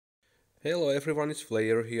Hello everyone, it's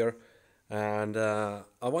Flair here, and I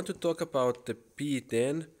want to talk about the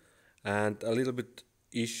B10 and a little bit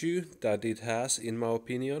issue that it has, in my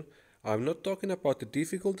opinion. I'm not talking about the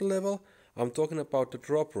difficulty level, I'm talking about the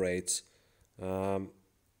drop rates. Um,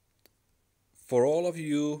 for all of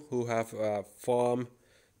you who have farm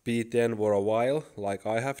B10 for a while, like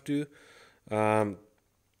I have to, um,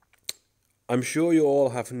 I'm sure you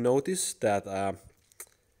all have noticed that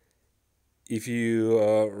if you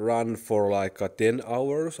run for like 10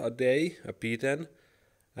 hours a day, a P10,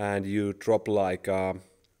 and you drop like, I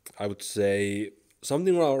would say,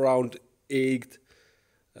 something around 8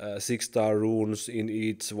 6-star runes in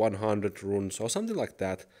each 100 runes, or something like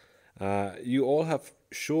that, you all have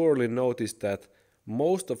surely noticed that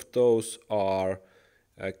most of those are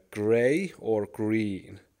gray or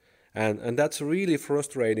green. And that's really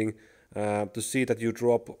frustrating to see that you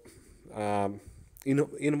drop um,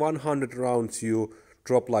 in 100 rounds you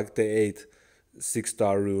drop like the 8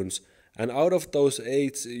 6-star runes, and out of those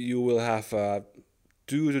 8 you will have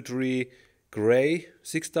 2 to 3 gray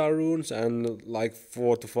 6-star runes and like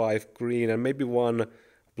 4 to 5 green and maybe 1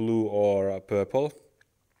 blue or purple.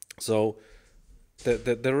 So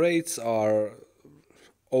the rates are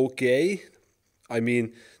okay. I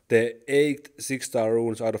mean, the 8 6-star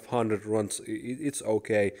runes out of 100 runs, it's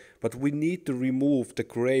okay. But we need to remove the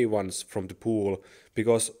gray ones from the pool,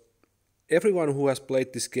 because everyone who has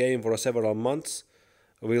played this game for several months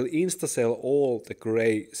will insta sell all the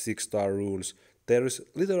gray 6-star runes. There is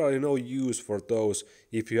literally no use for those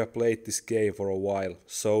if you have played this game for a while.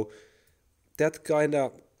 So that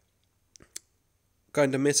kinda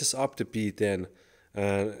messes up the P10.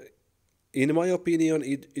 Uh, in my opinion,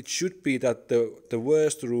 it should be that the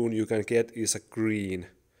worst rune you can get is a green,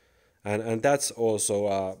 and that's also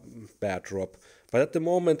a bad drop. But at the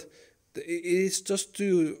moment, it's just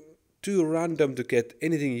too random to get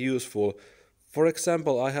anything useful. For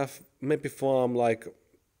example, I have maybe farmed like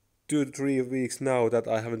 2 to 3 weeks now that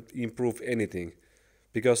I haven't improved anything,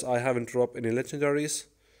 because I haven't dropped any legendaries.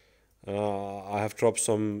 I have dropped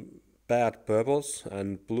some bad purples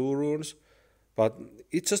and blue runes, but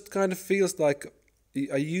it just kind of feels like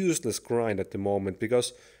a useless grind at the moment,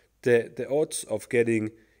 because the odds of getting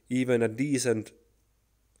even a decent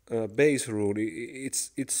base rune,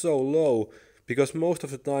 it's so low, because most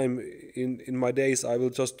of the time in my days I will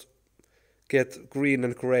just get green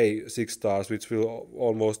and gray 6 stars, which will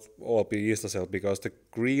almost all be insta because the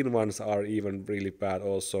green ones are even really bad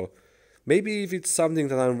also. Maybe if it's something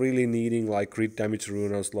that I'm really needing, like crit damage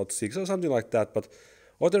rune on slot 6 or something like that, but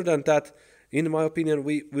other than that, in my opinion,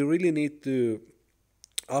 we really need to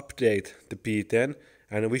update the P10,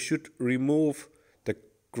 and we should remove the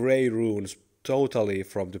gray runes totally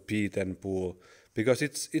from the P10 pool, because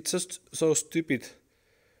it's just so stupid.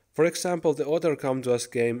 For example, the other Come to Us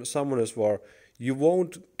game, Summoners War, you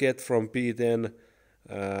won't get from P10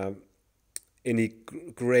 uh, any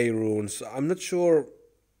gray runes. I'm not sure,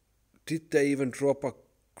 did they even drop a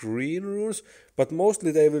green runes? But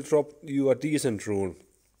mostly they will drop you a decent rune.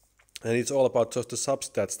 And it's all about just the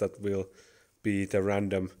substats that will be the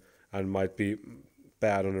random and might be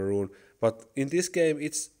bad on a rune. But in this game,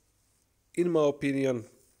 it's, in my opinion,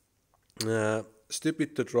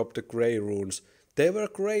 stupid to drop the grey runes. They were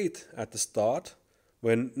great at the start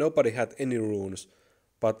when nobody had any runes,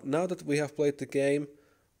 but now that we have played the game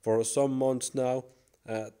for some months now,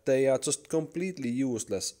 they are just completely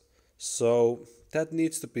useless. So that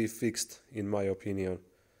needs to be fixed, in my opinion.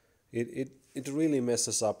 It really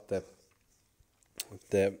messes up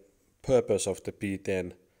the purpose of the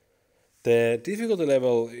P10. The difficulty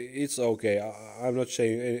level, it's okay. I'm not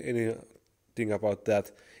saying anything about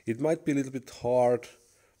that. It might be a little bit hard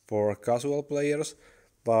for casual players,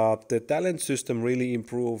 but the talent system really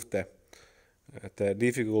improved the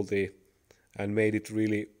difficulty and made it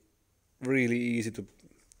really easy to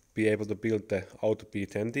be able to build the auto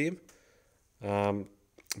P10 team.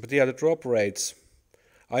 But yeah, the drop rates.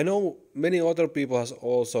 I know many other people has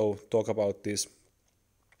also talked about this,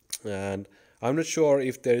 and I'm not sure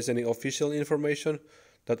if there is any official information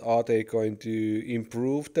that are they going to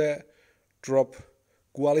improve the drop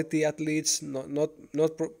quality at least, not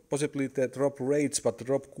possibly the drop rates, but the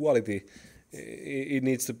drop quality. It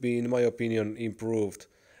needs to be, in my opinion, improved.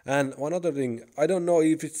 And one other thing, I don't know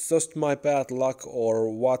if it's just my bad luck or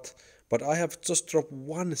what, but I have just dropped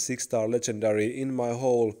one 6-star legendary in my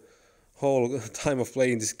whole time of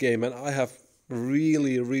playing this game, and I have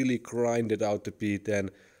really grinded out the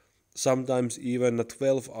P10, sometimes even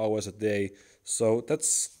 12 hours a day. So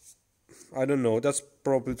that's, I don't know, that's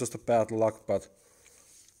probably just a bad luck, but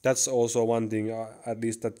that's also one thing, at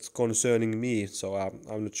least that's concerning me. So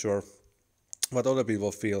I'm not sure what other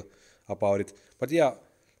people feel. about it. But yeah,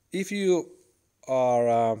 if you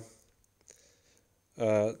are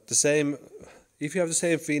the same, if you have the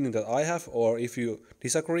same feeling that I have, or if you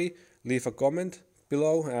disagree, leave a comment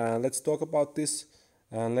below and let's talk about this,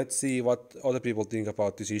 and let's see what other people think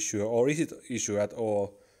about this issue, or is it issue at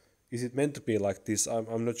all? Is it meant to be like this?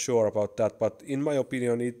 I'm not sure about that, but in my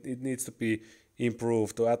opinion it needs to be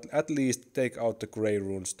improved to at least take out the gray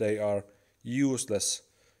runes. They are useless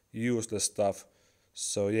stuff.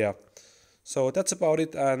 So yeah, so that's about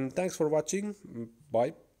it, and thanks for watching.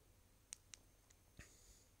 Bye.